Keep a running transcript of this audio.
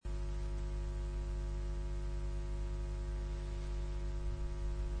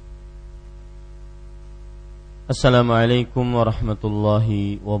Assalamualaikum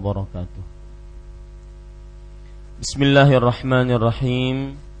warahmatullahi wabarakatuh.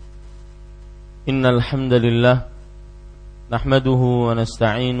 Bismillahirrahmanirrahim. Innal hamdalillah nahmaduhu wa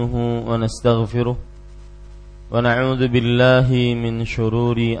nasta'inuhu wa nastaghfiruh wa na'udzu billahi min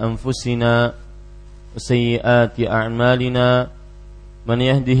shururi anfusina wa sayyiati a'malina. Man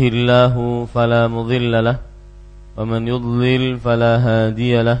yahdihillahu fala mudilla lahu wa man yudlil fala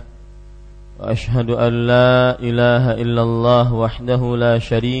hadiya lahu. Wa ashhadu an la ilaha illallah wahdahu la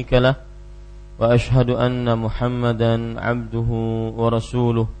syarika lah wa ashhadu anna Muhammadan abduhu wa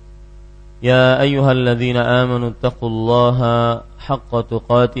rasuluh. Ya ayyuhalladzina amanu taqullaha haqqa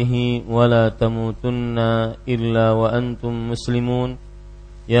tuqatih wa la tamutunna illa wa antum muslimun.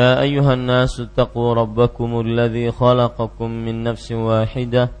 Ya ayyuhan nasu taqu rabbakumul ladzi khalaqakum min nafsin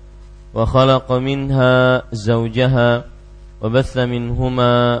wahidah wa khalaqa minha zawjaha wa batha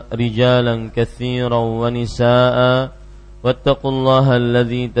minhuma rijalan katsiran wa nisaa wattaqullaha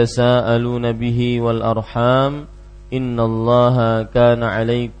alladzi tasaaluna bihi wal arham innallaha kana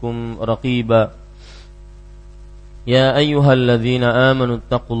 'alaikum raqiba. Ya ayyuhalladzina amanu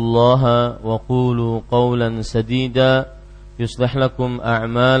taqullaha wa qulu qawlan sadida yuslih lakum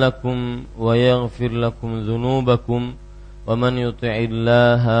a'malakum wa yaghfir lakum dhunubakum wa man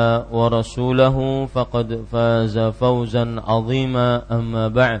yuti'illaha wa rasulahu faqad faza fawzan 'azima. Amma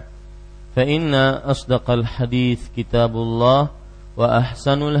ba'd, fa inna asdaqal hadits kitabullah wa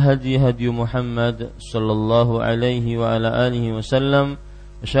ahsanul hadi hadi Muhammad sallallahu alaihi wa ala alihi wasallam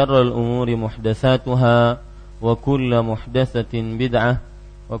wa syarrul umuri muhdatsatuha wa kullu muhdatsatin bid'ah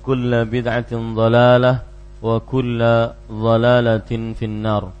wa kullu bid'atin dhalalah wa kullu dhalalatin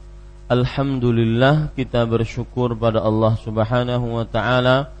finnar. Alhamdulillah, kita bersyukur pada Allah Subhanahu wa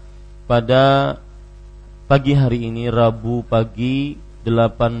ta'ala pada pagi hari ini, Rabu pagi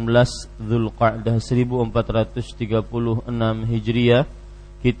 18 Dzulqa'dah 1436 Hijriah,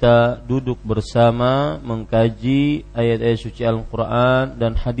 kita duduk bersama mengkaji ayat-ayat suci Al-Quran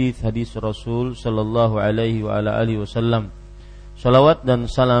dan hadis-hadis Rasul sallallahu alaihi wa ala alihi wasallam. Salawat dan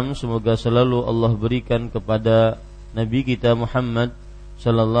salam semoga selalu Allah berikan kepada Nabi kita Muhammad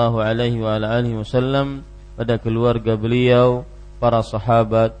sallallahu alaihi wa ala alihi wasallam, pada keluarga beliau, para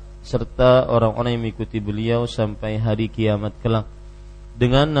sahabat serta orang-orang yang mengikuti beliau sampai hari kiamat kelak.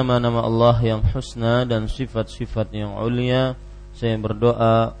 Dengan nama-nama Allah yang husna dan sifat-sifat yang ulia, saya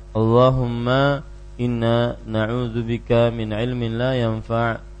berdoa, Allahumma inna na'udzubika min ilmin la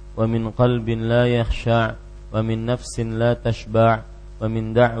yanfa' wa min qalbin la yakhsha' wa min nafsin la tashba' wa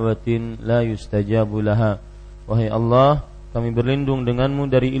min da'watin la yustajabu laha. Wahai Allah, kami berlindung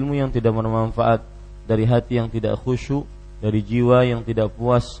denganmu dari ilmu yang tidak bermanfaat, dari hati yang tidak khusyuk, dari jiwa yang tidak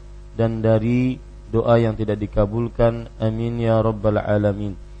puas, dan dari doa yang tidak dikabulkan. Amin ya rabbal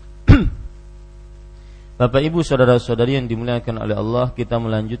alamin. Bapak ibu saudara-saudari yang dimuliakan oleh Allah, kita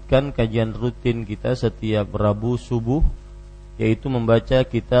melanjutkan kajian rutin kita setiap Rabu subuh, yaitu membaca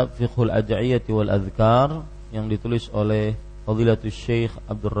kitab Fiqhul Ad'iyati wal Adhkar yang ditulis oleh Fadilatul Syekh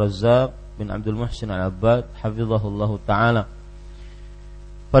Abdul Razzaq bin Abdul Muhsin Al-Abbad hafizahullahu ta'ala.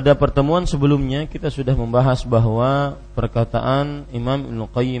 Pada pertemuan sebelumnya kita sudah membahas bahwa perkataan Imam Ibnu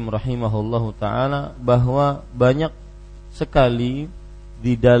Qayyim rahimahullahu ta'ala bahwa banyak sekali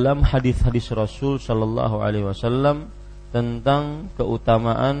di dalam hadis-hadis Rasul sallallahu alaihi wasallam tentang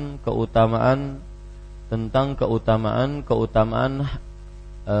keutamaan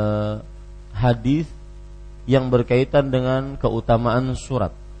hadis yang berkaitan dengan keutamaan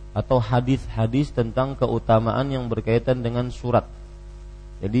surat, atau hadis-hadis tentang keutamaan yang berkaitan dengan surat.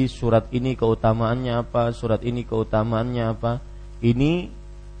 Jadi surat ini keutamaannya apa, surat ini keutamaannya apa. Ini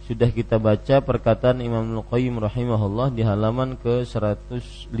sudah kita baca perkataan Imam Al-Qayyim rahimahullah di halaman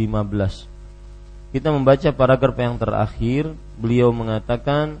ke-115. Kita membaca paragraf yang terakhir. Beliau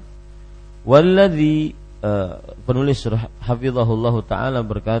mengatakan, walladzi, penulis hafizahullahu ta'ala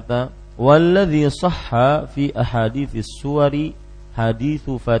berkata, walladzi sahha fi ahaditsis suwari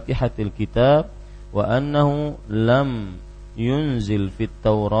hadithu fatihatil kitab wa annahu lam yunzil fit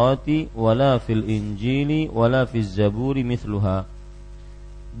taurati wala fil injili wala fiz zaburi mithluha.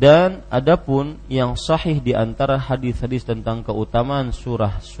 Dan adapun yang sahih di antara hadis-hadis tentang keutamaan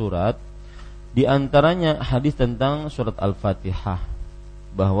surah-surat, di antaranya hadis tentang surat Al-Fatihah,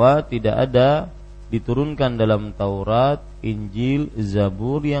 bahwa tidak ada diturunkan dalam Taurat, Injil,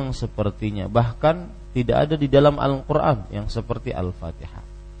 Zabur yang sepertinya, bahkan tidak ada di dalam Al-Quran yang seperti Al-Fatihah.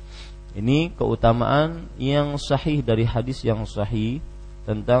 Ini keutamaan yang sahih dari hadis yang sahih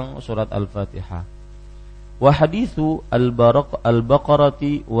tentang surat Al-Fatihah. Wa hadithu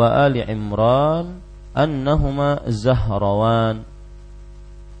al-Baqarati wa Ali Imran annahuma zahrawan.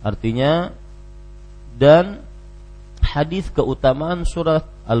 Artinya, dan hadis keutamaan surat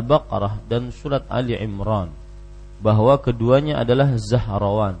Al-Baqarah dan surat Ali Imran, bahwa keduanya adalah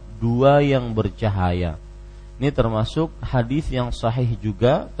zahrawan, dua yang bercahaya. Ini termasuk hadis yang sahih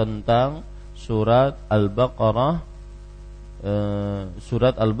juga tentang surat Al-Baqarah,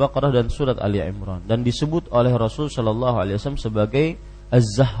 dan surat Ali Imran, dan disebut oleh Rasul sallallahu alaihi wasallam sebagai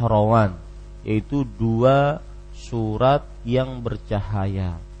az-zahrawan, yaitu dua surat yang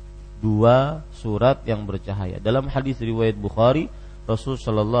bercahaya. Dua surat yang bercahaya. Dalam hadis riwayat Bukhari, Rasul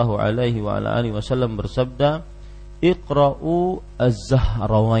sallallahu alaihi wasallam bersabda, "Iqra'u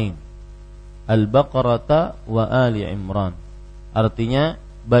az-zahrawain, Al-Baqarah wa Ali Imran." Artinya,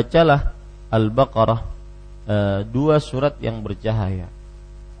 bacalah Al-Baqarah, dua surat yang bercahaya,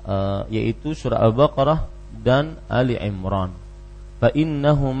 yaitu surah Al-Baqarah dan Ali Imran. Fa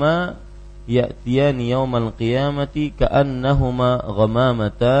innahuma ya'tiyani yaumal qiyamati ka'annahuma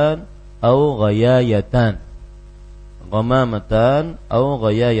ghamamatan aw ghayayatan. Ghamamatan aw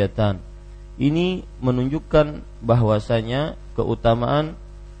ghayayatan. Ini menunjukkan bahwasanya keutamaan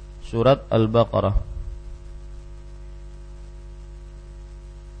surat Al-Baqarah.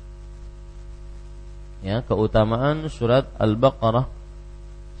 Ya, keutamaan surat Al-Baqarah.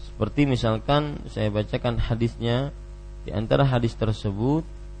 Seperti misalkan saya bacakan hadisnya. Di antara hadis tersebut,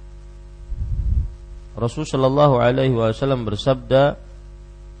 Rasul sallallahu alaihi wasallam bersabda,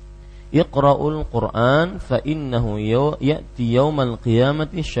 "Iqra'ul Qur'an fa innahu ya'ti yaumal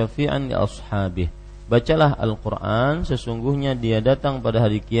qiyamati syafi'an li ashabihi." Bacalah Al-Qur'an, sesungguhnya dia datang pada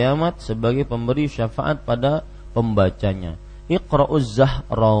hari kiamat sebagai pemberi syafaat pada pembacanya. Iqra'uz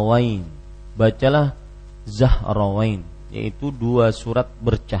zahrawain. Bacalah zahrawain, yaitu dua surat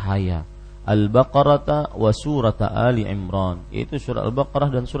bercahaya. Al-Baqarah wa surat Ali Imran, yaitu surat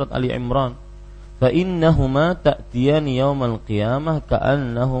Al-Baqarah dan surat Ali Imran. Fa innahuma ta'tiyani yaumal qiyamah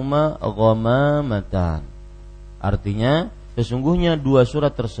ka'annahuma ghamamatan. Artinya, sesungguhnya dua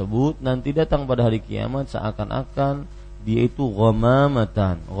surat tersebut nanti datang pada hari kiamat seakan-akan dia itu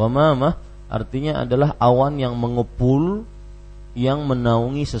ghamamatan. Ghamamah artinya adalah awan yang mengepul yang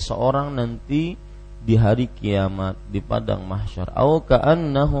menaungi seseorang nanti di hari kiamat di padang mahsyar. Au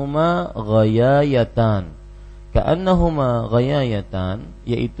ka'annahuma ghayayatan. Ka'annahuma ghayayatan,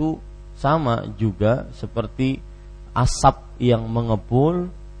 yaitu sama juga seperti asap yang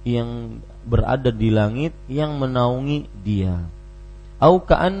mengepul yang berada di langit yang menaungi dia. Au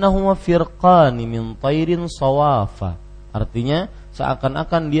ka'annahuma firqani min tairin sawafa. Artinya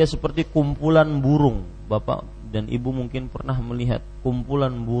seakan-akan dia seperti kumpulan burung. Bapak dan Ibu mungkin pernah melihat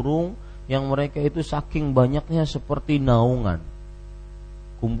kumpulan burung yang mereka itu saking banyaknya seperti naungan.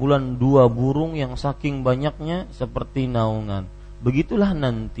 Kumpulan dua burung yang saking banyaknya seperti naungan. Begitulah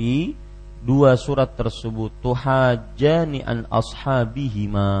nanti dua surat tersebut, tuhajjani an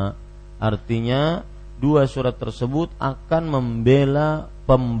ashabihima. Artinya dua surat tersebut akan membela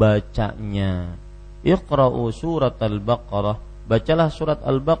pembacanya. Iqra'u surat Al-Baqarah, bacalah surat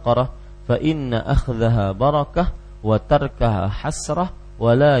Al-Baqarah, fa inna akhdhaha barakah wa tarkaha hasrah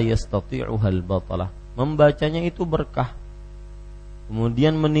wa la yastati'uha al-batalah. Membacanya itu berkah,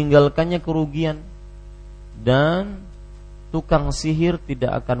 kemudian meninggalkannya kerugian, dan tukang sihir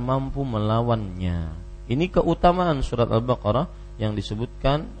tidak akan mampu melawannya. Ini keutamaan surat Al-Baqarah yang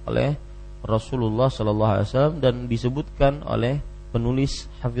disebutkan oleh Rasulullah sallallahu alaihi wasallam dan disebutkan oleh penulis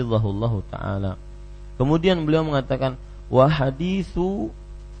hafizahullah taala. Kemudian beliau mengatakan, wa haditsu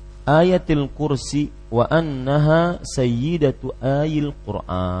ayatil kursi wa annaha sayyidatu ayil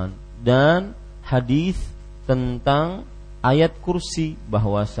Qur'an. Dan hadis tentang ayat kursi,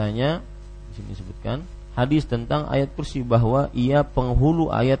 bahwasanya di sini disebutkan hadis tentang ayat kursi bahwa ia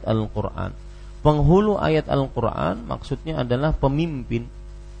penghulu ayat Al-Qur'an. Penghulu ayat Al-Qur'an maksudnya adalah pemimpin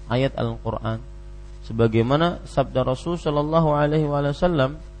ayat Al-Qur'an. Sebagaimana sabda Rasul sallallahu alaihi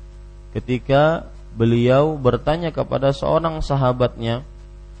wasallam ketika beliau bertanya kepada seorang sahabatnya,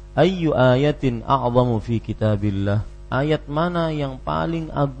 ayyu ayatin a'zamu fi kitabillah? Ayat mana yang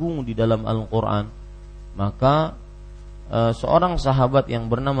paling agung di dalam Al-Qur'an? Maka seorang sahabat yang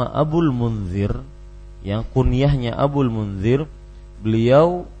bernama Abul Munzir, yang kunyahnya Abul Munzir,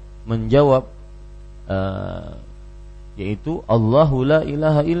 beliau menjawab yaitu Allahu la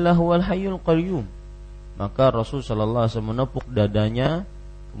ilaha illa huwal hayyul qayyum. Maka Rasul sallallahu alaihi wasallam menepuk dadanya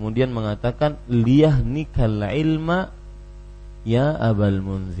kemudian mengatakan, liyahnikal ilma ya Abul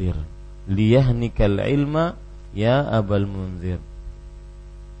Munzir, liyahnikal ilma ya Abul Munzir.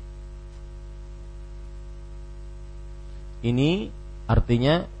 Ini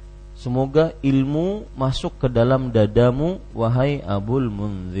artinya semoga ilmu masuk ke dalam dadamu wahai Abul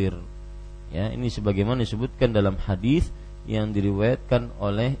Munzir. Ya, ini sebagaimana disebutkan dalam hadis yang diriwayatkan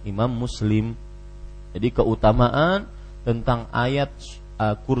oleh Imam Muslim. Jadi keutamaan tentang ayat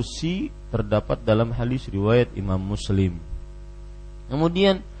kursi terdapat dalam hadis riwayat Imam Muslim.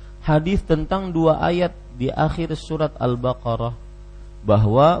 Kemudian hadis tentang 2 ayat di akhir surat Al-Baqarah,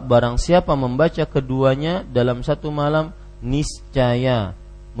 bahwa barang siapa membaca keduanya dalam satu malam niscaya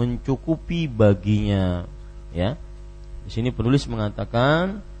mencukupi baginya. Ya. Di sini penulis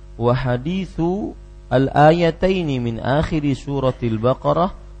mengatakan wa haditsu al-ayataini min akhir suratil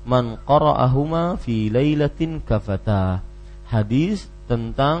Baqarah man qara'ahuma fi lailatin kafata. Hadis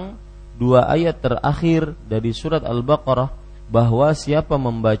tentang 2 ayat terakhir dari surat Al-Baqarah, bahwa siapa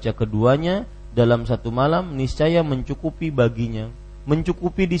membaca keduanya dalam satu malam niscaya mencukupi baginya.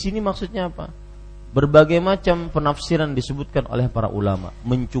 Mencukupi di sini maksudnya apa? Berbagai macam penafsiran disebutkan oleh para ulama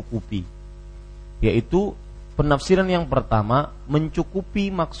mencukupi. Yaitu penafsiran yang pertama,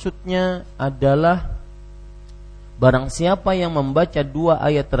 mencukupi maksudnya adalah barang siapa yang membaca 2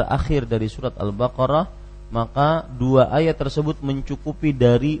 ayat terakhir dari surat Al-Baqarah, maka 2 ayat tersebut mencukupi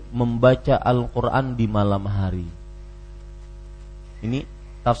dari membaca Al-Quran di malam hari. Ini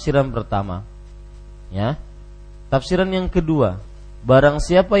tafsiran pertama. Ya. Tafsiran yang kedua, barang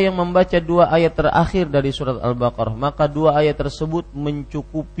siapa yang membaca 2 ayat terakhir dari surat Al-Baqarah, maka 2 ayat tersebut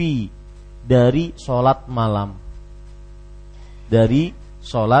mencukupi dari sholat malam. Dari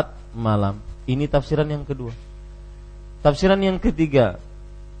sholat malam. Ini tafsiran yang kedua. Tafsiran yang ketiga,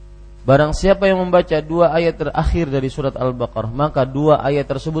 barang siapa yang membaca 2 ayat terakhir dari surat Al-Baqarah, maka 2 ayat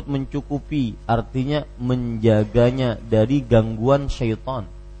tersebut mencukupi, artinya menjaganya dari gangguan syaitan,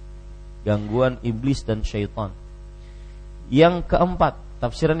 gangguan iblis dan syaitan. Yang keempat,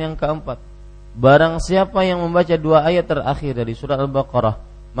 tafsiran yang keempat, barang siapa yang membaca 2 ayat terakhir dari surat Al-Baqarah,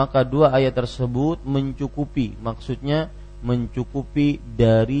 maka 2 ayat tersebut mencukupi, maksudnya mencukupi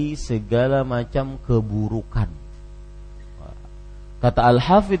dari segala macam keburukan. Kata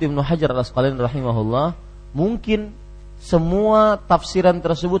Al-Hafidz Ibnu Hajar Al-Asqalani rahimahullah, mungkin semua tafsiran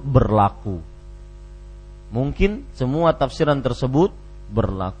tersebut berlaku. Mungkin semua tafsiran tersebut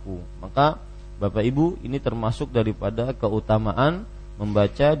berlaku. Maka Bapak Ibu, ini termasuk daripada keutamaan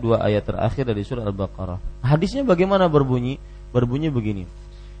membaca 2 ayat terakhir dari surah Al-Baqarah. Hadisnya bagaimana berbunyi? Berbunyi begini.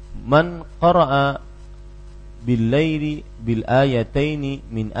 Man qara'a bil-laili bil ayataini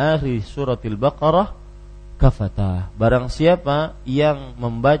min akhir suratil Baqarah kafatah. Barang siapa yang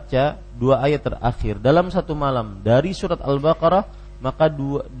membaca 2 ayat terakhir dalam satu malam dari surat Al-Baqarah, maka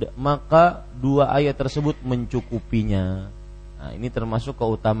 2 ayat tersebut mencukupinya. Nah, ini termasuk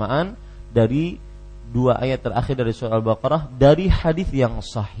keutamaan dari 2 ayat terakhir dari surah Al-Baqarah dari hadis yang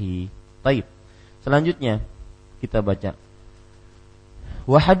sahih. Baik. Selanjutnya kita baca.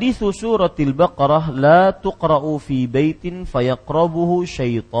 Wa haditsu suratil Baqarah la tuqra'u fi baitin fayaqrabuhu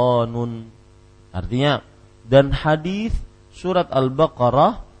syaitanun. Artinya, dan hadis surat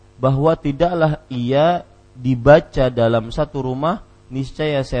Al-Baqarah bahwa tidaklah ia dibaca dalam satu rumah,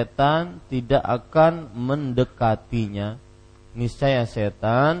 niscaya setan tidak akan mendekatinya. Niscaya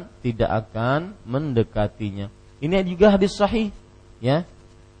setan tidak akan mendekatinya. Ini juga hadis sahih, ya,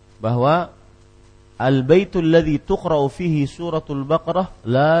 bahwa al-baitul ladzi tuqra'u fihi suratul Baqarah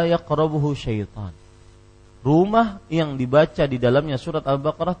la yaqrabuhu syaitan. Rumah yang dibaca di dalamnya surat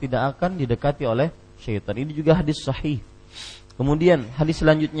Al-Baqarah tidak akan didekati oleh syaitan. Ini juga hadis sahih. Kemudian hadis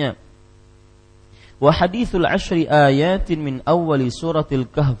selanjutnya, wa haditsul 10 ayatin min awwali suratil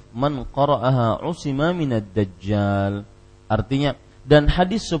Kahf man qara'aha usima minad dajjal. Artinya, dan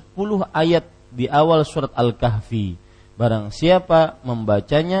hadis 10 ayat di awal surat Al-Kahfi, barang siapa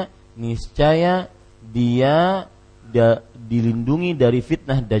membacanya niscaya dia dilindungi dari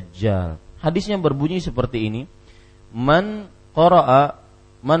fitnah dajjal. Hadisnya berbunyi seperti ini. Man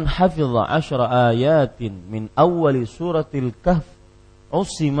hafidha 10 ayatin min awwali suratil Kahf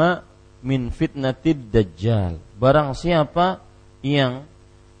usima min fitnatid dajjal. Barang siapa yang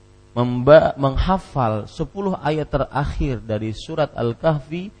menghafal 10 ayat terakhir dari surat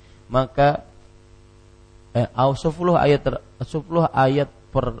Al-Kahfi, maka 10 ayat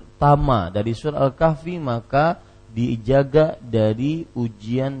pertama dari surat Al-Kahfi, maka dijaga dari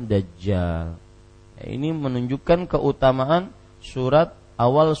ujian dajjal. Ini menunjukkan keutamaan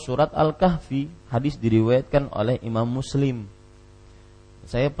awal surat Al-Kahfi. Hadis diriwayatkan oleh Imam Muslim.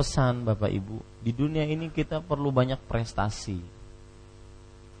 Saya pesan Bapak Ibu, di dunia ini kita perlu banyak prestasi.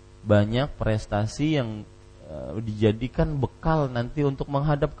 Banyak prestasi yang dijadikan bekal nanti untuk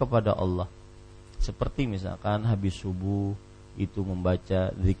menghadap kepada Allah. Seperti misalkan habis subuh itu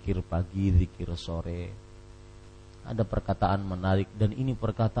membaca zikir pagi, zikir sore. Ada perkataan menarik, dan ini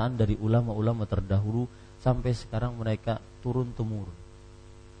perkataan dari ulama-ulama terdahulu sampai sekarang mereka turun-temurun.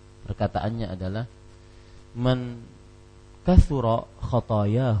 Perkataannya adalah, man kathura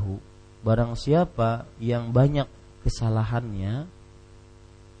khatayahu, barang siapa yang banyak kesalahannya,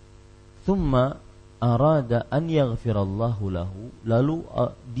 thumma arada an yaghfirallahu lahu, lalu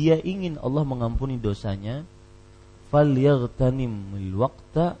dia ingin Allah mengampuni dosanya, falyaghtanimil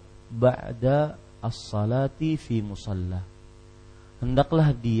waqta ba'da as-salati fi musalla,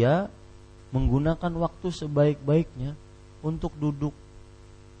 hendaklah dia menggunakan waktu sebaik-baiknya untuk duduk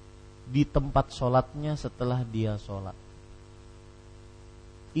di tempat sholatnya setelah dia sholat.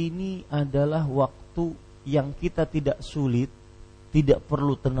 Ini adalah waktu yang kita tidak sulit, tidak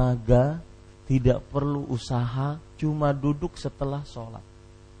perlu tenaga, tidak perlu usaha, cuma duduk setelah sholat.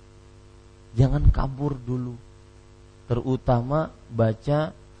 Jangan kabur dulu, terutama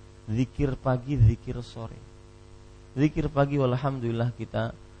baca zikir pagi, zikir sore. Zikir pagi walhamdulillah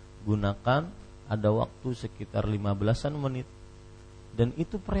kita gunakan, ada waktu sekitar 15-an menit, dan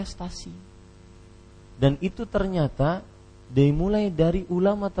itu prestasi. Dan itu ternyata dimulai dari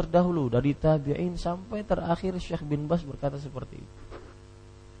ulama terdahulu, dari tabi'in sampai terakhir Syekh bin Bas berkata seperti itu.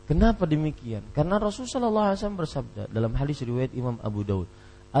 Kenapa demikian? Karena Rasulullah SAW bersabda dalam hadis riwayat Imam Abu Daud,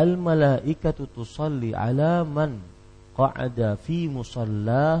 al-malaikatu tusalli ala man qa'ada fi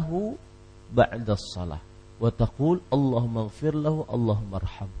musallahu ba'da as-salah wa taqul Allahumma ighfir lahu Allahumma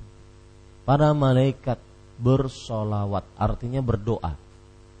arhamhu. Para malaikat bersolawat, artinya berdoa,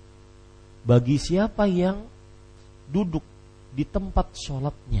 bagi siapa yang duduk di tempat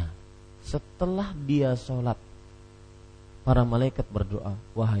sholatnya setelah dia sholat. Para malaikat berdoa,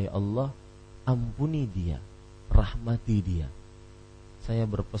 wahai Allah, ampuni dia, rahmati dia. Saya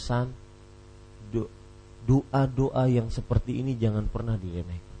berpesan, doa-doa yang seperti ini jangan pernah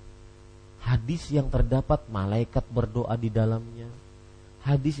diremehkan. Hadis yang terdapat malaikat berdoa di dalamnya,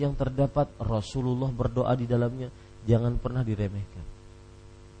 hadis yang terdapat Rasulullah berdoa di dalamnya, jangan pernah diremehkan.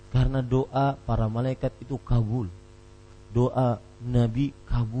 Karena doa para malaikat itu kabul, doa Nabi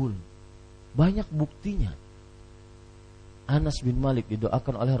kabul. Banyak buktinya. Anas bin Malik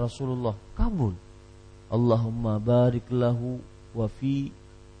didoakan oleh Rasulullah, kabul. Allahumma barik lahu wa fi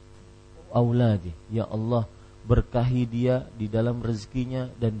auladi. Ya Allah, berkahi dia di dalam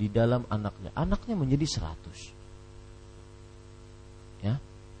rezekinya dan di dalam anaknya. Anaknya menjadi 100. Ya.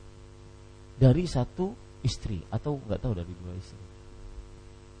 Dari satu istri atau enggak tahu dari 2 istri.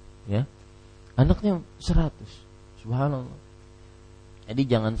 Ya. Anaknya 100. Subhanallah. Jadi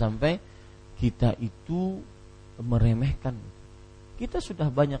jangan sampai kita itu meremehkan. Kita sudah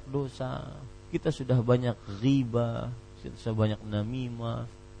banyak dosa, kita sudah banyak ghibah, kita sudah banyak namimah,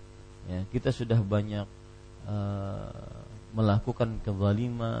 ya, kita sudah banyak melakukan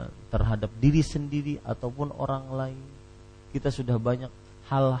kezaliman terhadap diri sendiri ataupun orang lain. Kita sudah banyak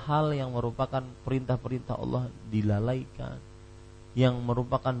hal-hal yang merupakan perintah-perintah Allah dilalaikan, yang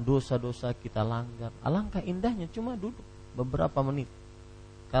merupakan dosa-dosa kita langgar. Alangkah indahnya cuma duduk beberapa menit.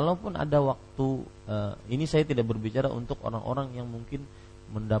 Kalaupun ada waktu, ini saya tidak berbicara untuk orang-orang yang mungkin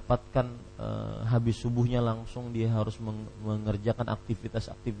mendapatkan habis subuhnya langsung dia harus mengerjakan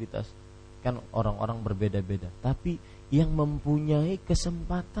aktivitas-aktivitas. Kan orang-orang berbeda-beda. Tapi yang mempunyai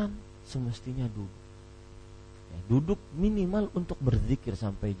kesempatan semestinya duduk. Ya, duduk minimal untuk berzikir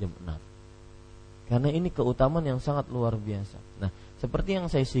sampai jam 6. Karena ini keutamaan yang sangat luar biasa. Nah, seperti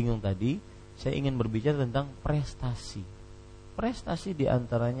yang saya singgung tadi, saya ingin berbicara tentang prestasi. Prestasi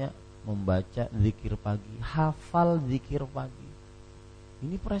diantaranya membaca zikir pagi, hafal zikir pagi.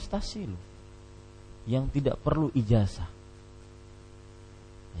 Ini prestasi loh, yang tidak perlu ijazah,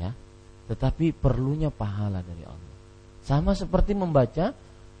 ya, tetapi perlunya pahala dari Allah. Sama seperti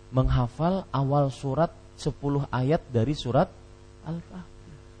menghafal awal surat 10 ayat dari surat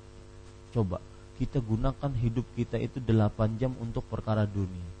Al-Kahfi. Coba kita gunakan hidup kita itu 8 jam untuk perkara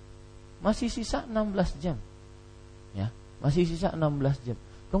dunia, masih sisa 16 jam, ya. Masih sisa 16 jam.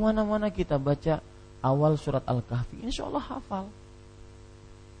 Kemana-mana kita baca awal surat Al-Kahfi, insya Allah hafal.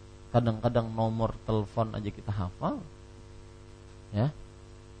 Kadang-kadang nomor telepon aja kita hafal, ya.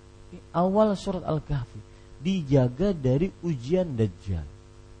 Awal surat Al-Kahfi dijaga dari ujian Dajjal.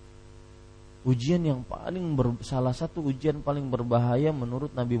 Ujian yang salah satu ujian paling berbahaya menurut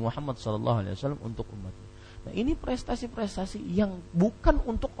Nabi Muhammad SAW untuk umatnya. Nah, ini prestasi-prestasi yang bukan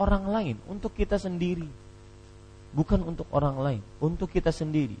untuk orang lain, untuk kita sendiri. Bukan untuk orang lain, untuk kita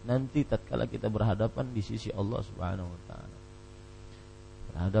sendiri. Nanti tatkala kita berhadapan di sisi Allah Subhanahu wa taala.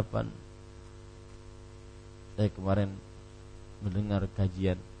 Berhadapan. Saya kemarin mendengar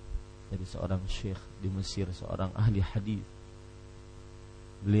kajian dari seorang syekh di Mesir, seorang ahli hadis.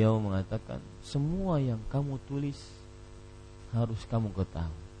 Beliau mengatakan, semua yang kamu tulis harus kamu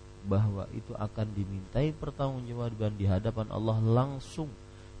ketahui bahwa itu akan dimintai pertanggungjawaban di hadapan Allah langsung.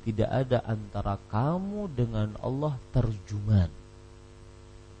 Tidak ada antara kamu dengan Allah terjuman,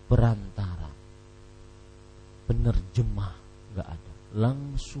 perantara. penerjemah, enggak ada.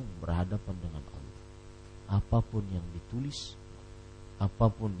 Langsung berhadapan dengan Allah. Apapun yang ditulis,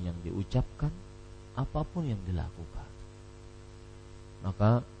 apapun yang diucapkan, apapun yang dilakukan.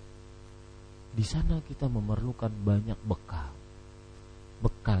 Maka di sana kita memerlukan banyak bekal.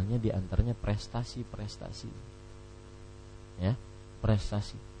 Bekalnya diantaranya prestasi-prestasi, ya,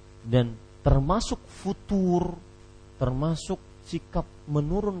 prestasi. Dan termasuk futur, termasuk sikap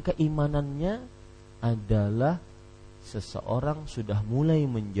menurun keimanannya adalah seseorang sudah mulai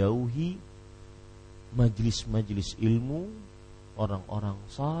menjauhi majelis-majelis ilmu, orang-orang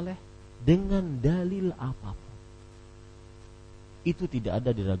saleh dengan dalil apapun. Itu tidak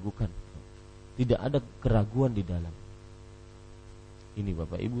ada diragukan, tidak ada keraguan di dalam. Ini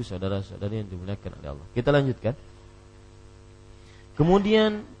Bapak Ibu saudara-saudari yang dimuliakan oleh Allah. Kita lanjutkan.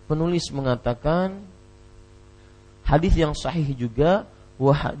 Kemudian penulis mengatakan hadis yang sahih juga,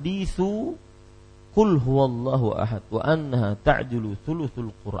 wa haditsu qul huwallahu ahad wa annaha ta'dilu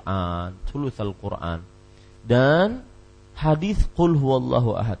thuluthul Qur'an. Dan hadis qul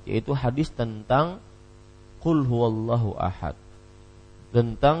huwallahu ahad, yaitu hadis tentang qul huwallahu ahad,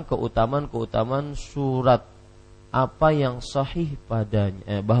 tentang keutamaan surat apa yang sahih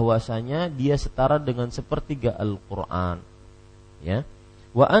padanya, bahwasanya dia setara dengan sepertiga Al-Qur'an, ya.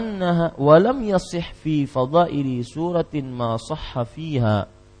 Wa annaha wa lam yasih fi fadaili suratin ma sahha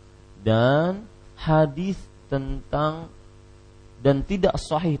fiha, dan hadis tentang dan tidak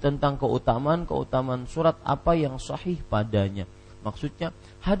sahih tentang keutamaan surat apa yang sahih padanya. Maksudnya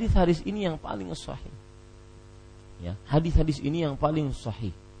hadis-hadis ini yang paling sahih, ya, hadis-hadis ini yang paling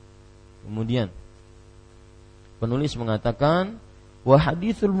sahih. Kemudian penulis mengatakan wa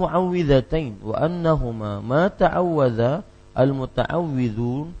hadithul mu'awwidzatain wa annahuma ma ta'awwadza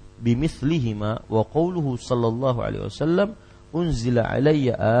al-muta'awwidun bimithlihima wa qawluhu sallallahu alaihi wasallam unzila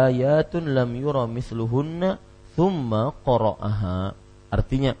alayya ayatun lam yura mithluhunna thumma qara'aha.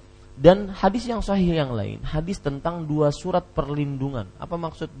 Artinya, dan hadis yang sahih yang lain, hadis tentang 2 surat perlindungan. Apa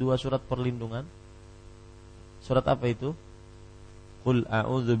maksud 2 surat perlindungan? Surat apa itu? Qul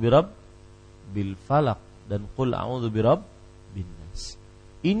a'udzu birabbil falaq dan qul a'udzu birabbin nas.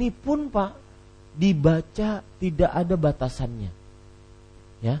 Ini pun Pak dibaca tidak ada batasannya.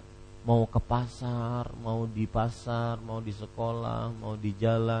 Ya, mau ke pasar, mau di pasar, mau di sekolah, mau di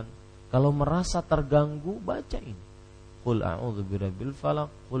jalan. Kalau merasa terganggu, baca ini. Qul a'udzu birabbil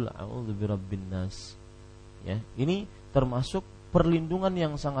falaq, qul a'udzu birabbin nas. Ya, ini termasuk perlindungan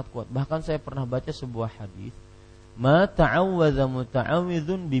yang sangat kuat. Bahkan saya pernah baca sebuah hadis, ma ta'awwadza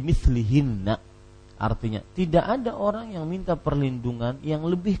muta'awwidzun bimithlihinna. Artinya tidak ada orang yang minta perlindungan yang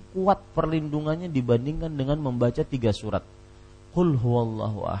lebih kuat perlindungannya dibandingkan dengan membaca 3 surat. Qul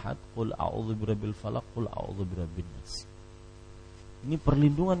huwallahu ahad, qul a'udzu birabbil falaq, qul a'udzu birabbin nas. Ini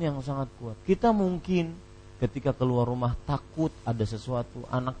perlindungan yang sangat kuat. Kita mungkin ketika keluar rumah takut ada sesuatu,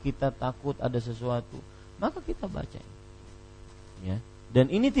 anak kita takut ada sesuatu, maka kita baca. Ya.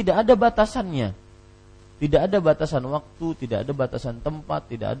 Dan ini tidak ada batasannya. Tidak ada batasan waktu, tidak ada batasan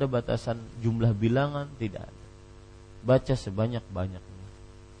tempat, tidak ada batasan jumlah bilangan, tidak ada. Baca sebanyak-banyaknya.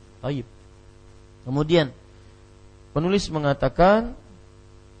 Baik. Kemudian penulis mengatakan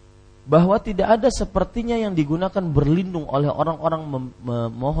bahwa tidak ada sepertinya yang digunakan berlindung oleh orang-orang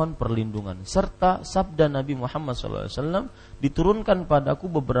memohon perlindungan, serta sabda Nabi Muhammad SAW, diturunkan padaku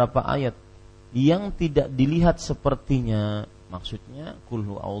beberapa ayat yang tidak dilihat sepertinya. Maksudnya qul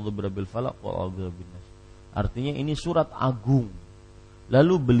a'udzu birabbil falaq wa a'udzu birabbin nas. Artinya ini surat agung.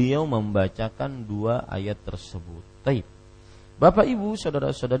 Lalu beliau membacakan 2 ayat tersebut. Baik. Bapak Ibu,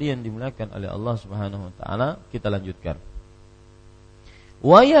 saudara-saudari yang dimuliakan oleh Allah Subhanahu wa taala, kita lanjutkan.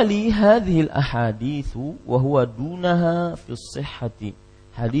 Wa yali hadhil ahaditsu wa huwa dunaha fi shihhati.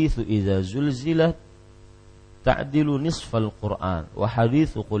 Haditsu idza zulzilat ta'dilu nisfal Qur'an wa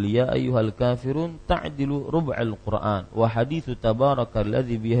haditsu qul ya ayyuhal kafirun ta'dilu rub'al Qur'an wa haditsu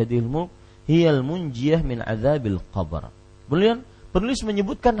tabarakalladzi biyadihil mulk hiyal munjiyah min azabil qabr. Kemudian penulis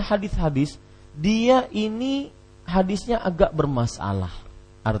menyebutkan hadis-hadis, dia ini hadisnya agak bermasalah.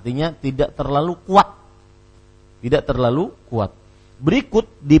 Artinya tidak terlalu kuat. Tidak terlalu kuat. Berikut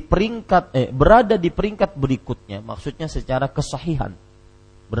di peringkat berada di peringkat berikutnya, maksudnya secara kesahihan.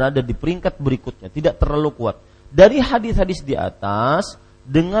 Berada di peringkat berikutnya, tidak terlalu kuat. Dari hadis-hadis di atas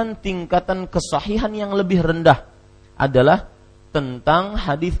dengan tingkatan kesahihan yang lebih rendah adalah tentang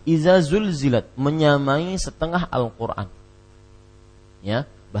hadis iza zulzilat, menyamai setengah Al-Qur'an. Ya,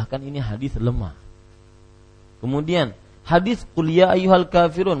 bahkan ini hadis lemah. Kemudian hadis qul ya ayyuhal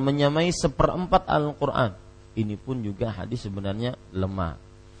kafirun menyamai 1/4 Al-Qur'an. Ini pun juga hadis sebenarnya lemah.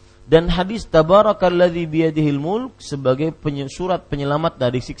 Dan hadis tabarakalladzi biyadihil mulk sebagai surat penyelamat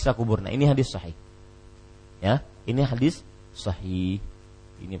dari siksa kubur. Nah, ini hadis sahih. Ya, ini hadis sahih.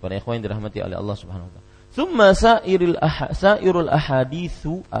 Ini para ikhwan yang dirahmati oleh Allah Subhanahu wa taala. Thumma sairul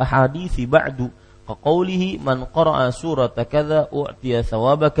ahaditsi ba'du kaqaulihi man qara'a surata kadza u'tiya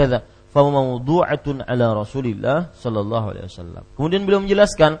thawaba kadza fa mawdu'atun ala Rasulillah sallallahu alaihi wasallam. Kemudian beliau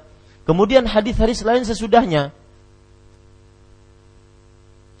menjelaskan, kemudian hadis-hadis lain sesudahnya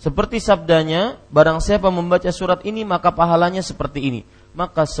seperti sabdanya, barang siapa membaca surat ini maka pahalanya seperti ini.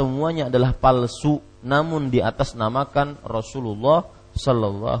 Maka semuanya adalah palsu, namun di atas namakan Rasulullah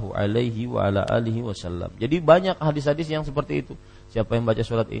sallallahu alaihi wa ala alihi wasallam. Jadi banyak hadis-hadis yang seperti itu. Siapa yang baca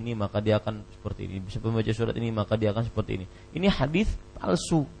surat ini maka dia akan seperti ini. Siapa yang baca surat ini maka dia akan seperti ini. Ini hadis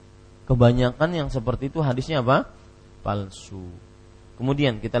palsu. Kebanyakan yang seperti itu hadisnya apa? Palsu.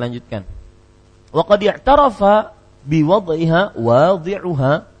 Kemudian kita lanjutkan. Wa qad i'tarafa bi wad'iha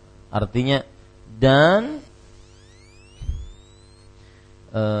wadhi'uha, artinya dan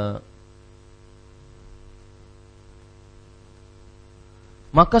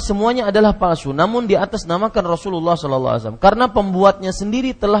maka semuanya adalah palsu, namun di atas namakan Rasulullah sallallahu alaihi wasallam karena pembuatnya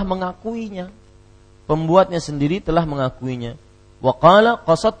sendiri telah mengakuinya. Wa qala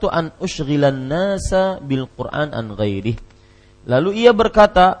qasadtu an ushghilan nasa bil Qur'an an ghairih. Lalu ia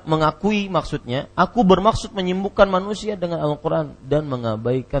berkata, mengakui maksudnya, aku bermaksud menyibukkan manusia dengan Al-Qur'an dan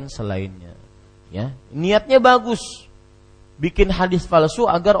mengabaikan selainnya. Ya, niatnya bagus. Bikin hadis palsu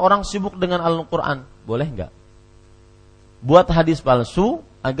agar orang sibuk dengan Al-Qur'an. Boleh enggak? Buat hadis palsu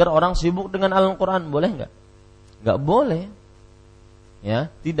agar orang sibuk dengan Al-Quran, boleh enggak? Enggak boleh. Ya,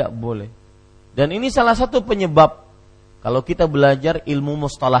 tidak boleh. Dan ini salah satu penyebab kalau kita belajar ilmu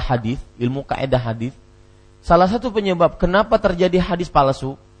mustalah hadis, ilmu kaidah hadis, salah satu penyebab kenapa terjadi hadis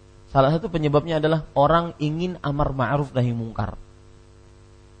palsu, salah satu penyebabnya adalah orang ingin amar ma'ruf nahi mungkar.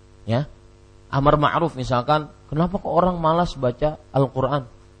 Ya. Amar ma'ruf misalkan, kenapa kok orang malas baca Al-Quran?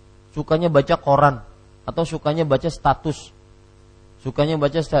 Sukanya baca koran, atau sukanya baca status, sukanya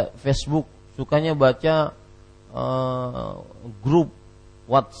baca Facebook, sukanya baca grup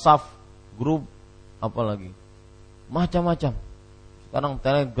WhatsApp, grup apa lagi, macam-macam. Sekarang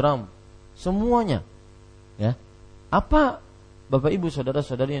Telegram, semuanya. Ya, apa Bapak Ibu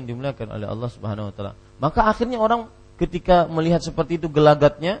saudara-saudari yang dimuliakan oleh Allah Subhanahu Wa Taala? Maka akhirnya orang ketika melihat seperti itu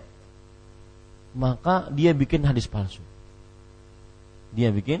gelagatnya, maka dia bikin hadis palsu.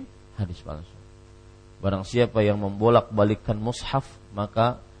 Barang siapa yang membolak-balikkan mushaf,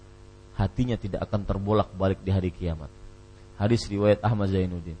 maka hatinya tidak akan terbolak-balik di hari kiamat. Hadis riwayat Ahmad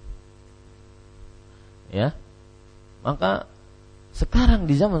Zainuddin. Ya. Maka sekarang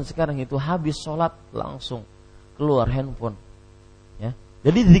di zaman sekarang itu habis sholat langsung keluar handphone. Ya.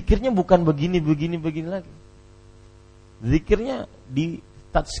 Jadi zikirnya bukan begini lagi. Zikirnya di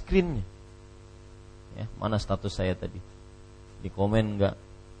touch screen-nya. Ya, mana status saya tadi? Di komen enggak?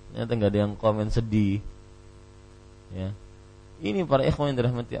 Ternyata enggak ada yang komen, sedih. Ya. Ini para ikhwan yang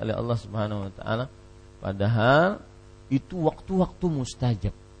dirahmati oleh Allah Subhanahu wa taala, padahal itu waktu-waktu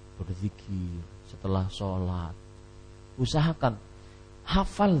mustajab berzikir setelah sholat. Usahakan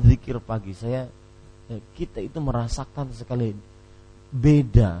hafal zikir pagi. Kita itu merasakan sekali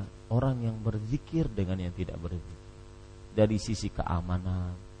beda orang yang berzikir dengan yang tidak berzikir. Dari sisi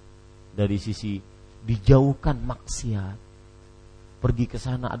keamanan, dari sisi dijauhkan maksiat. Pergi ke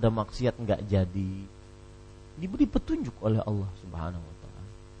sana ada maksiat enggak jadi. Diberi petunjuk oleh Allah Subhanahu wa taala.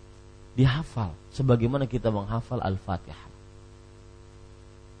 Dihafal sebagaimana kita menghafal Al-Fatihah.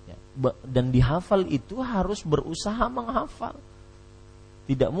 Ya, dan dihafal itu harus berusaha menghafal.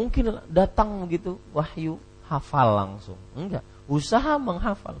 Tidak mungkin datang begitu wahyu hafal langsung. Enggak, usaha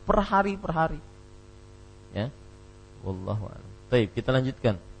menghafal per hari. Ya. Wallahu a'lam. Baik, kita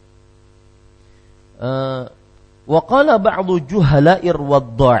lanjutkan. Wa qala ba'du juhala'ir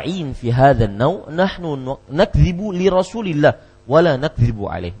wadda'in fi hadzal naw' nahnu nakdzibu li Rasulillah wala nakdzibu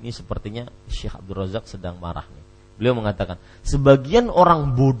alaih. Ini sepertinya Syekh Abdul Razak sedang marah nih. Beliau mengatakan, sebagian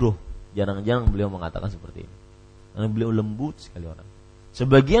orang bodoh, jarang-jarang beliau mengatakan seperti ini. Karena beliau lembut sekali orang.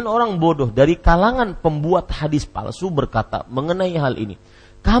 Sebagian orang bodoh dari kalangan pembuat hadis palsu berkata mengenai hal ini,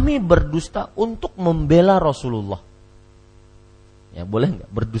 kami berdusta untuk membela Rasulullah. Ya, boleh enggak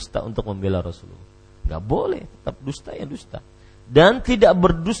berdusta untuk membela Rasulullah? Enggak boleh, tetap dusta ya dusta. Dan tidak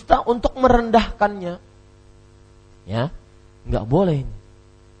berdusta untuk merendahkannya. Ya, enggak boleh.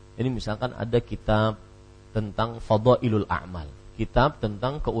 Jadi misalkan ada kitab tentang fadailul a'mal, kitab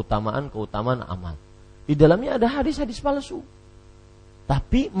tentang keutamaan amal. Di dalamnya ada hadis-hadis palsu.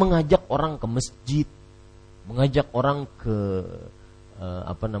 Tapi mengajak orang ke masjid, mengajak orang ke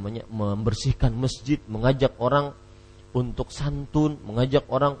membersihkan masjid, mengajak orang untuk santun, mengajak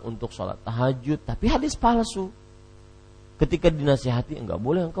orang untuk sholat tahajud, tapi hadis palsu. Ketika dinasihati, enggak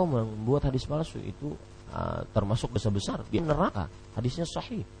boleh engkau membuat hadis palsu, itu termasuk dosa besar, dia neraka. Hadisnya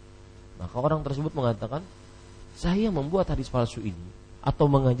sahih. Maka orang tersebut mengatakan, saya membuat hadis palsu ini atau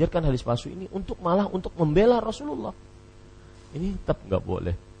mengajarkan hadis palsu ini untuk membela Rasulullah. Ini tetap enggak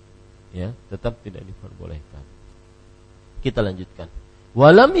boleh. Ya, tetap tidak diperbolehkan. Kita lanjutkan.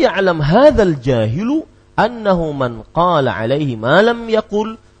 Walam ya'lam hadzal jahilu annahu man qala alaihi ma lam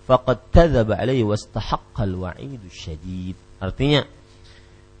yaqul faqad kadzaba alaihi wastahaqqal wa'idu syadid. Artinya,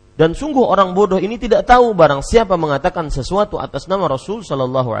 dan sungguh orang bodoh ini tidak tahu barang siapa mengatakan sesuatu atas nama Rasul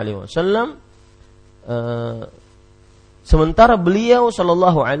sallallahu alaihi wasallam sementara beliau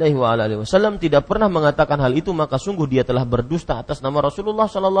sallallahu alaihi wasallam tidak pernah mengatakan hal itu, maka sungguh dia telah berdusta atas nama Rasulullah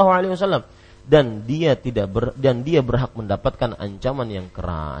sallallahu alaihi wasallam dan dia berhak mendapatkan ancaman yang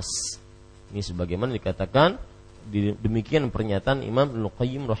keras. Ini sebagaimana dikatakan demikian pernyataan Imam Ibnu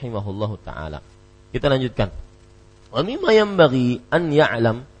Qayyim rahimahullahu taala. Kita lanjutkan. Wa mimma yanbaghi an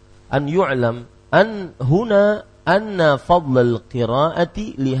yu'lam an huna anna fadlal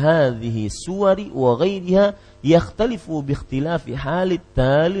qira'ati li hadhihi suwari wa ghayriha yakhtalifu bi ikhtilafi halit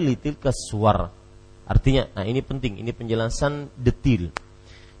tali li tilka suwar. Artinya, ini penting, ini penjelasan detil.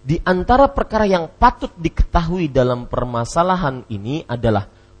 Di antara perkara yang patut diketahui dalam permasalahan ini adalah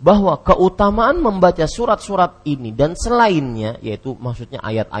bahwa keutamaan membaca surat-surat ini dan selainnya, yaitu maksudnya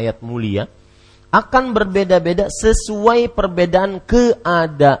ayat-ayat mulia, akan berbeda-beda sesuai perbedaan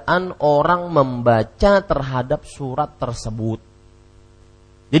keadaan orang membaca terhadap surat tersebut.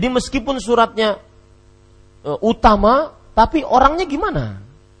 Jadi meskipun suratnya utama, tapi orangnya gimana?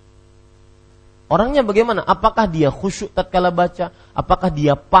 Orangnya bagaimana? Apakah dia khusyuk tatkala baca? Apakah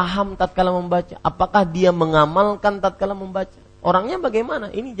dia paham tatkala membaca? Apakah dia mengamalkan tatkala membaca? Orangnya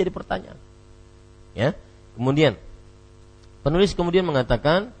bagaimana? Ini jadi pertanyaan. Ya. Kemudian penulis kemudian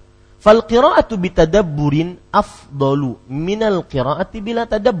mengatakan, fal qira'atu bitadabburin afdalu minal qira'ati bila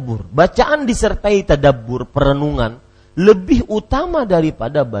tadabbur. Bacaan disertai tadabbur, perenungan, lebih utama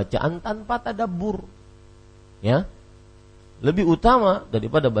daripada bacaan tanpa tadabbur. Ya. Lebih utama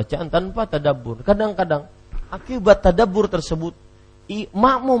daripada bacaan tanpa tadabbur. Kadang-kadang akibat tadabbur tersebut,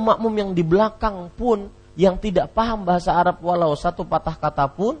 makmum-makmum yang di belakang pun yang tidak paham bahasa Arab walau satu patah kata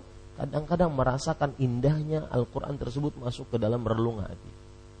pun, kadang-kadang merasakan indahnya Al-Quran tersebut masuk ke dalam relung hati.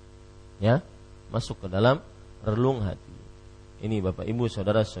 Ya, masuk ke dalam relung hati. Ini Bapak Ibu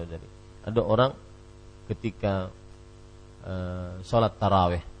saudara-saudari, ada orang ketika sholat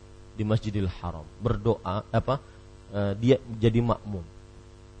tarawih di Masjidil Haram berdoa dia jadi makmum.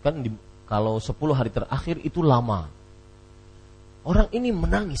 Kan kalau 10 hari terakhir itu lama. Orang ini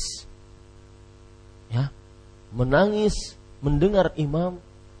menangis. Ya, menangis mendengar imam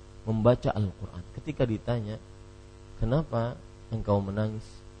membaca Al-Quran. Ketika ditanya, kenapa engkau menangis?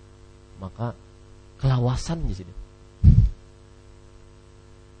 Maka kelawasan di sini.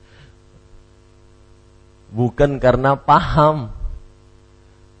 Bukan karena paham,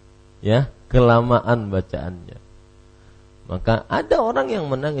 ya, kelamaan bacaannya. Maka ada orang yang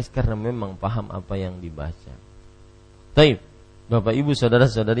menangis karena memang paham apa yang dibaca. Taib, Bapak Ibu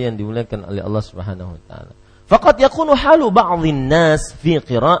saudara-saudari yang dimuliakan oleh Allah Subhanahu wa taala. Faqad yakunu halu ba'dhin nas fi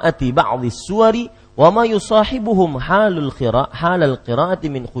qira'ati ba'dhi suwari wa ma yusahibuhum halal qira'ati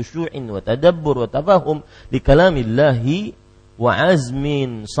min khusyu'in wa tadabbur wa tafahum li kalamillahi wa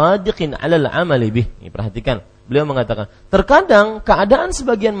azmin sadiqin 'alal 'amali bih. Perhatikan, beliau mengatakan, terkadang keadaan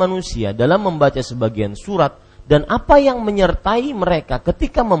sebagian manusia dalam membaca sebagian surat dan apa yang menyertai mereka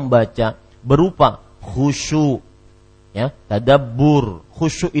ketika membaca berupa khusyuk, ya, tadabbur.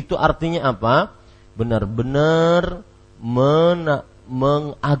 Khusyuk itu artinya apa? Benar-benar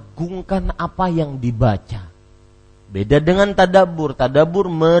mengagungkan apa yang dibaca. Beda dengan tadabbur. Tadabbur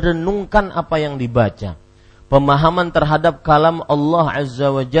merenungkan apa yang dibaca. Pemahaman terhadap kalam Allah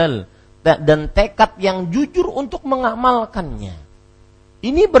Azza wa Jal dan tekad yang jujur untuk mengamalkannya.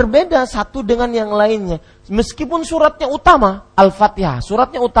 Ini berbeda satu dengan yang lainnya. Meskipun suratnya utama, Al-Fatihah,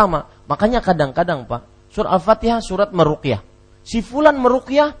 suratnya utama. Makanya kadang-kadang Pak, surat Al-Fatihah surat meruqyah. Si fulan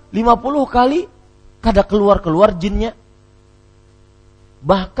meruqyah 50 kali, kada keluar-keluar jinnya.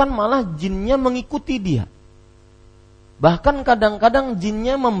 Bahkan malah jinnya mengikuti dia. Bahkan kadang-kadang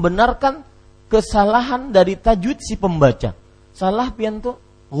jinnya membenarkan kesalahan dari tajwid si pembaca. Salah pianto,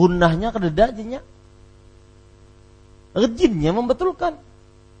 gunnahnya kededa jinnya. Jinnya membetulkan.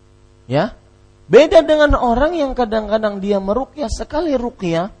 Ya, beda dengan orang yang kadang-kadang dia meruqyah, sekali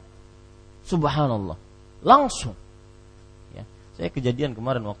ruqyah, subhanallah, langsung. Ya, saya kejadian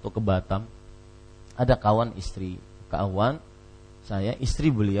kemarin waktu ke Batam, ada kawan saya, istri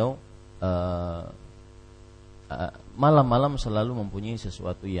beliau malam-malam selalu mempunyai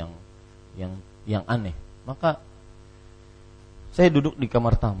sesuatu yang aneh. Maka saya duduk di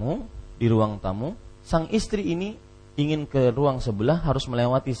kamar tamu, di ruang tamu, sang istri ini ingin ke ruang sebelah, harus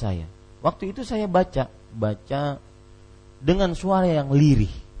melewati saya. Waktu itu saya baca dengan suara yang lirih,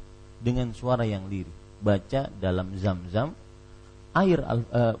 baca dalam Zam-Zam air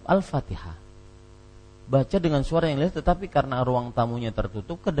Al-Fatihah. Baca dengan suara yang lirih, tetapi karena ruang tamunya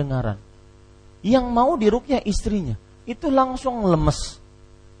tertutup, kedengaran. Yang mau diruqyah istrinya itu langsung lemes.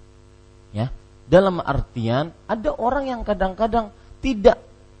 Ya, dalam artian ada orang yang kadang-kadang tidak,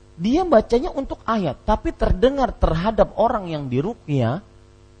 dia bacanya untuk ayat, tapi terdengar terhadap orang yang diruqyah,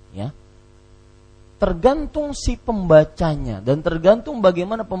 ya. Tergantung si pembacanya dan tergantung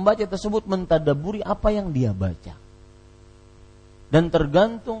bagaimana pembaca tersebut mentadabburi apa yang dia baca. Dan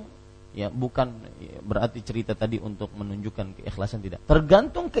tergantung, ya, bukan berarti cerita tadi untuk menunjukkan keikhlasan, tidak.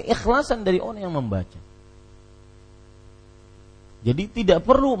 Tergantung keikhlasan dari orang yang membaca. Jadi tidak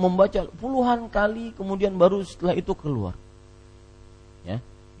perlu membaca puluhan kali kemudian baru setelah itu keluar. Ya,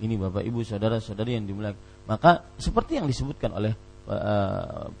 ini Bapak Ibu saudara-saudari yang dimuliakan. Maka seperti yang disebutkan oleh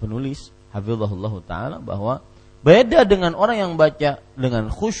penulis hafizahullah taala, bahwa beda dengan orang yang baca dengan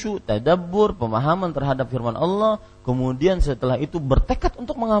khusyuk, tadabbur, pemahaman terhadap firman Allah, kemudian setelah itu bertekad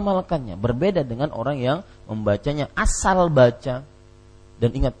untuk mengamalkannya. Berbeda dengan orang yang membacanya asal baca. Dan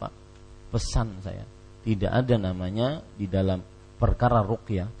ingat Pak, pesan saya, tidak ada namanya di dalam perkara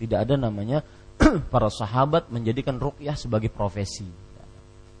ruqyah, tidak ada namanya para sahabat menjadikan ruqyah sebagai profesi.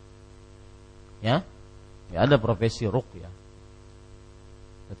 Ya, tidak ada profesi ruqyah.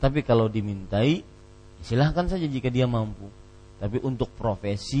 Tetapi kalau dimintai, silahkan saja jika dia mampu. Tapi untuk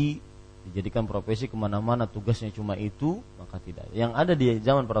profesi, dijadikan profesi kemana-mana tugasnya cuma itu, maka tidak. Yang ada di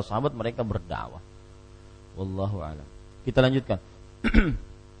zaman para sahabat, mereka berdakwah. Wallahu a'lam. Kita lanjutkan.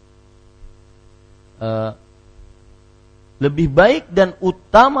 Lebih baik dan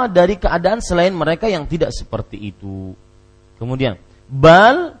utama dari keadaan selain mereka yang tidak seperti itu. Kemudian,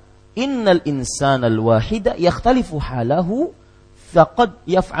 bal innal insanal wahida yakhtalifu halahu faqad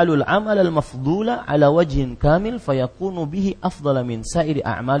yaf'alul amal al-mafdula ala wajhin kamil fayakunu bihi afdala min sa'iri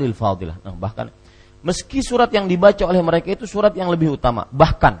a'malil fadilah. Nah, bahkan meski surat yang dibaca oleh mereka itu surat yang lebih utama,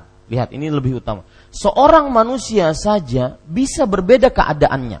 bahkan lihat ini lebih utama. Seorang manusia saja bisa berbeda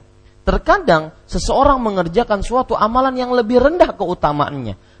keadaannya. Terkadang seseorang mengerjakan suatu amalan yang lebih rendah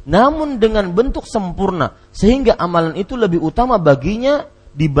keutamaannya, namun dengan bentuk sempurna, sehingga amalan itu lebih utama baginya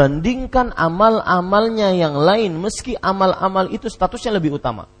dibandingkan amal-amalnya yang lain, meski amal-amal itu statusnya lebih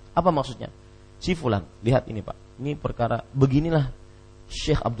utama. Apa maksudnya? Si fulan, lihat ini Pak, ini perkara beginilah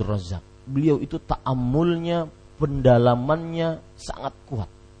Syekh Abdul Razak. Beliau itu ta'ammulnya, pendalamannya sangat kuat.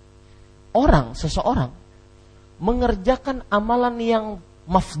 Seseorang mengerjakan amalan yang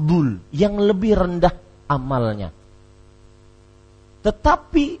mafdul, yang lebih rendah amalnya,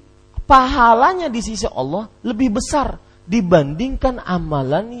 tetapi pahalanya di sisi Allah lebih besar dibandingkan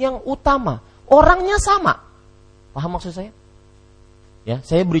amalan yang utama. Orangnya sama. Paham maksud saya? Ya,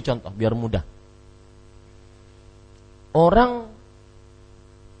 saya beri contoh biar mudah. Orang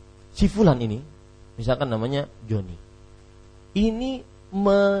si fulan ini, misalkan namanya Joni, ini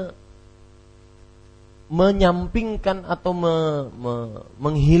menyampingkan atau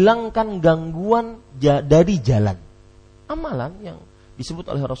menghilangkan gangguan dari jalan. Amalan yang disebut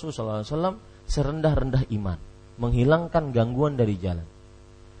oleh Rasulullah SAW serendah-rendah iman, menghilangkan gangguan dari jalan.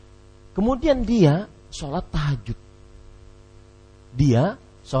 Kemudian dia sholat tahajud.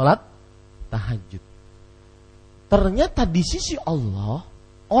 Ternyata di sisi Allah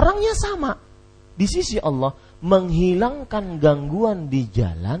orangnya sama. Di sisi Allah menghilangkan gangguan di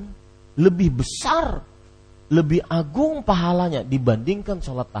jalan lebih besar, lebih agung pahalanya dibandingkan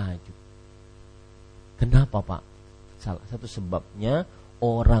sholat tahajud. Kenapa Pak? Salah satu sebabnya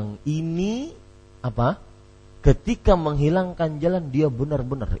orang ini ketika menghilangkan jalan dia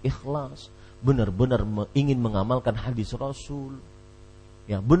benar-benar ikhlas, benar-benar ingin mengamalkan hadis Rasul,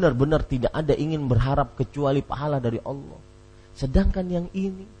 ya benar-benar tidak ada ingin berharap kecuali pahala dari Allah. Sedangkan yang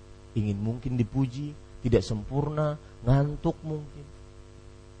ini ingin mungkin dipuji, tidak sempurna, ngantuk mungkin.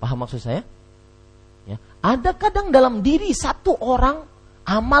 Paham maksud saya? Ya, ada kadang dalam diri satu orang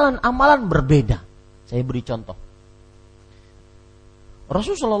amalan-amalan berbeda. Saya beri contoh.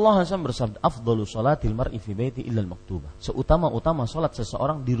 Rasulullah SAW bersabda, "Afdalu salatil mar'i fi baiti illa al-maktubah." Seutama-utama salat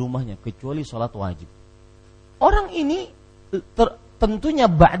seseorang di rumahnya kecuali salat wajib. Orang ini tentunya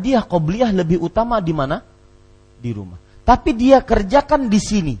ba'diyah qabliyah lebih utama di mana? Di rumah. Tapi dia kerjakan di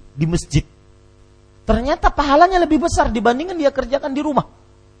sini, di masjid. Ternyata pahalanya lebih besar dibandingkan dia kerjakan di rumah.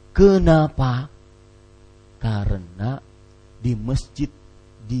 Kenapa? Karena di masjid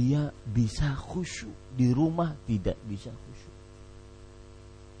dia bisa khusyuk, di rumah tidak bisa khusyuk.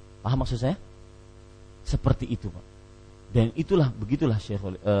 Paham maksud saya? Seperti itu Pak. Dan begitulah Syekh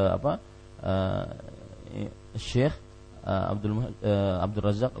Syekh Abdul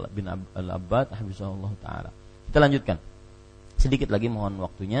Razak bin Al-Abbad hafizahullah taala. Kita lanjutkan. Sedikit lagi mohon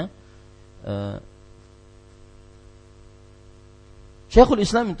waktunya. Syekhul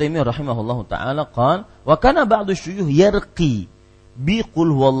Islam Ibnu Taimiyah rahimahullahu taala qala wa kana ba'du syuyukh yarqi bi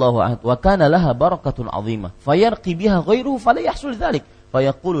qul huwallahu ahad wa kana laha barakatun 'azimah fayarqi biha ghairuhu fala yahsul dzalik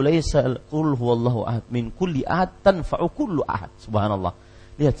fayaqulu laysa qul huwallahu ahad min kulli ahad tanfa'u kullu ahad. Subhanallah.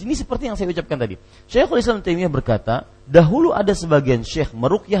 Lihat, ini seperti yang saya ucapkan tadi. Syekhul Islam Ibnu Taimiyah berkata, dahulu ada sebagian syekh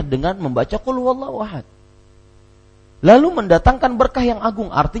meruqyah dengan membaca qul huwallahu ahad. Lalu mendatangkan berkah yang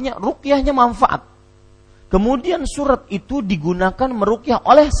agung, artinya ruqyahnya manfaat. Kemudian surat itu digunakan meruqyah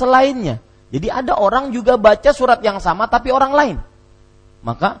oleh selainnya. Jadi ada orang juga baca surat yang sama tapi orang lain.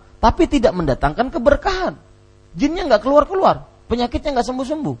 Maka tapi tidak mendatangkan keberkahan. Jinnya enggak keluar-keluar, penyakitnya enggak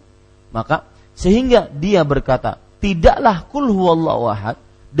sembuh-sembuh. Maka sehingga dia berkata, tidaklah qul huwallahu ahad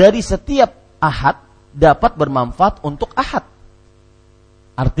dari setiap ahad dapat bermanfaat untuk ahad.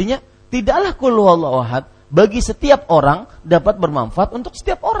 Artinya tidaklah qul huwallahu ahad bagi setiap orang dapat bermanfaat untuk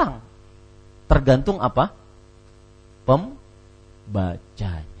setiap orang. Tergantung apa?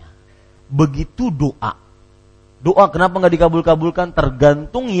 Pembacanya. Begitu doa. Doa kenapa enggak dikabul-kabulkan?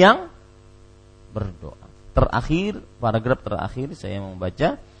 Tergantung yang berdoa. Terakhir, paragraf terakhir saya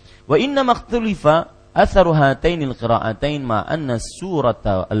membaca, wa inna makhtulifa atharu hatainil qira'atain ma anna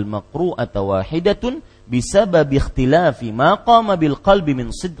surata al-maqru'ata wahidatun bisabab ikhtilafi ma qama bil qalbi min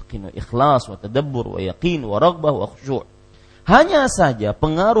sidqin wa ikhlas wa tadabbur wa yaqin wa raghbah wa khusyu'. Hanya saja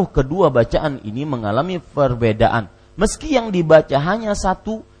pengaruh kedua bacaan ini mengalami perbedaan. Meski yang dibaca hanya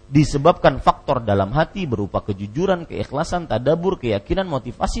satu, disebabkan faktor dalam hati berupa kejujuran, keikhlasan, tadabbur, keyakinan,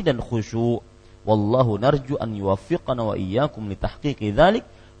 motivasi dan khusyuk. Wallahu narju an yuwaffiqana wa iyyakum li tahqiqi dzalik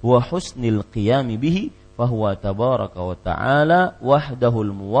wa husnil qiyam bihi fa huwa tabaraka wa ta'ala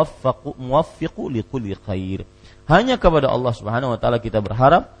wahdahul muwaffiqu li kulli khair. Hanya kepada Allah Subhanahu wa taala kita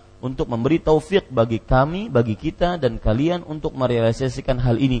berharap untuk memberi taufik bagi kami, bagi kita dan kalian untuk merealisasikan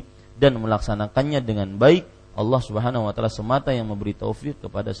hal ini dan melaksanakannya dengan baik. Allah Subhanahu wa taala semata yang memberi taufik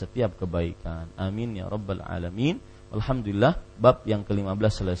kepada setiap kebaikan. Amin ya rabbal alamin. Alhamdulillah, bab yang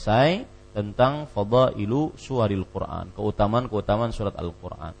ke-15 selesai tentang fadailu suwaril Quran, keutamaan-keutamaan surat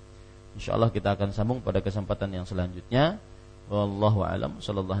Al-Quran. Insyaallah kita akan sambung pada kesempatan yang selanjutnya. Wallahu a'lam.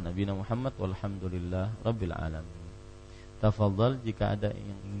 Sallallahu nabiyana Muhammad walhamdulillah rabbil alamin. Tafadhal jika ada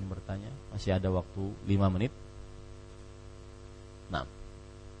yang ingin bertanya, masih ada waktu 5 menit. Nah.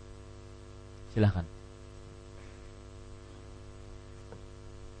 Silakan.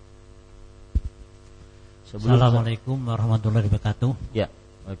 Assalamualaikum warahmatullahi wabarakatuh. Ya,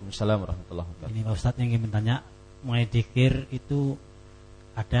 waalaikumsalam warahmatullahi wabarakatuh. Ini Pak Ustadz yang ingin bertanya, mengenai dzikir itu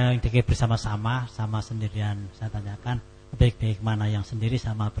ada yang dzikir bersama-sama sama sendirian. Saya tanyakan baik-baik mana yang sendiri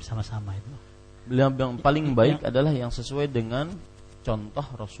sama bersama-sama itu. Yang paling baik adalah yang sesuai dengan contoh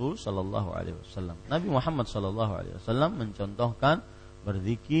Rasul sallallahu alaihi wasallam. Nabi Muhammad sallallahu alaihi wasallam mencontohkan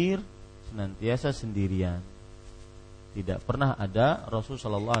berzikir senantiasa sendirian. Tidak pernah ada Rasul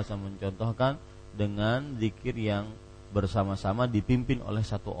sallallahu alaihi wasallam mencontohkan dengan zikir yang bersama-sama dipimpin oleh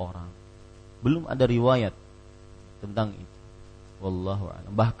satu orang. Belum ada riwayat tentang itu. Wallahu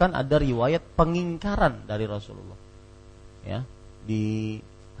a'lam. Bahkan ada riwayat pengingkaran dari Rasulullah. Ya, di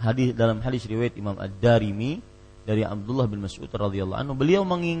hadis, dalam hadis riwayat Imam Ad-Darimi dari Abdullah bin Mas'ud radhiyallahu anhu, beliau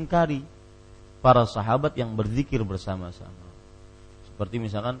mengingkari para sahabat yang berzikir bersama-sama. Seperti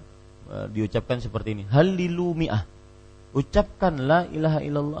misalkan diucapkan seperti ini, halilu mi'ah. Ucapkan la ilaha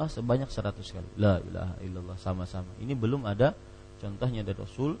illallah sebanyak 100 kali. La ilaha illallah sama-sama. Ini belum ada contohnya dari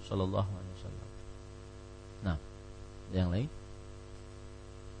Rasul sallallahu alaihi wasallam. Nah, yang lain?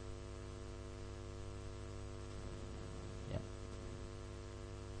 Ya.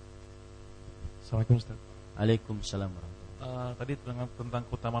 Assalamualaikum Ustaz. Waalaikumsalam warahmatullahi. Tadi tentang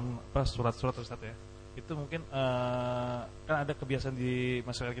keutamaan surat-surat Ustaz ya. Itu mungkin kan ada kebiasaan di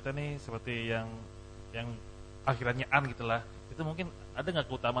masyarakat kita nih seperti yang akhirannya an gitulah. Itu mungkin ada nggak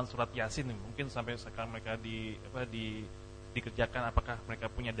keutamaan surat Yasin nih? Mungkin sampai sekarang mereka dikerjakan, apakah mereka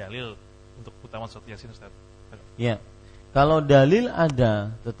punya dalil untuk keutamaan surat Yasin Ustaz? Ya. Kalau dalil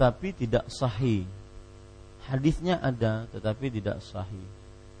ada tetapi tidak sahih. Hadisnya ada tetapi tidak sahih.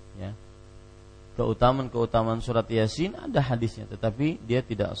 Ya. Keutamaan surat Yasin ada hadisnya tetapi dia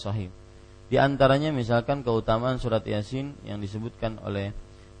tidak sahih. Di antaranya misalkan keutamaan surat Yasin yang disebutkan oleh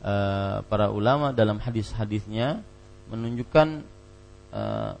para ulama dalam hadis-hadisnya menunjukkan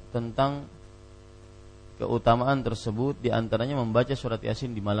tentang keutamaan tersebut. Di antaranya membaca surat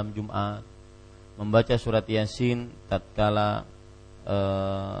Yasin di malam Jumat, membaca surat Yasin tatkala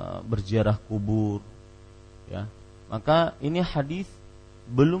berziarah kubur, ya. Maka ini hadis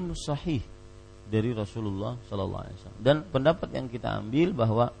belum sahih dari Rasulullah sallallahu alaihi wasallam. Dan pendapat yang kita ambil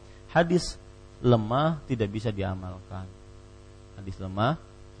bahwa hadis lemah tidak bisa diamalkan. Hadis lemah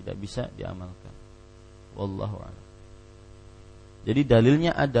tidak bisa diamalkan. Wallahu a'lam. Jadi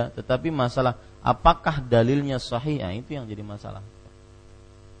dalilnya ada, tetapi masalah apakah dalilnya sahih, itu yang jadi masalah.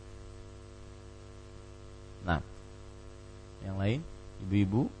 Nah, yang lain,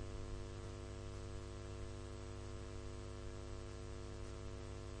 ibu-ibu.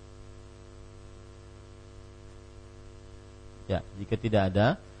 Ya, jika tidak ada,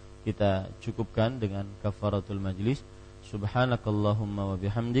 kita cukupkan dengan kafaratul majlis. Subhanakallahumma wa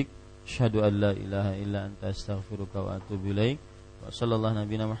bihamdik, asyhadu an la ilaha illa anta astaghfiruka wa atubu ilaik. Wa sallallahu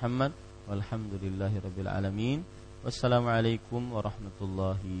nabiyana Muhammad walhamdulillahi rabbil alamin. Wassalamualaikum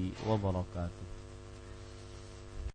warahmatullahi wabarakatuh.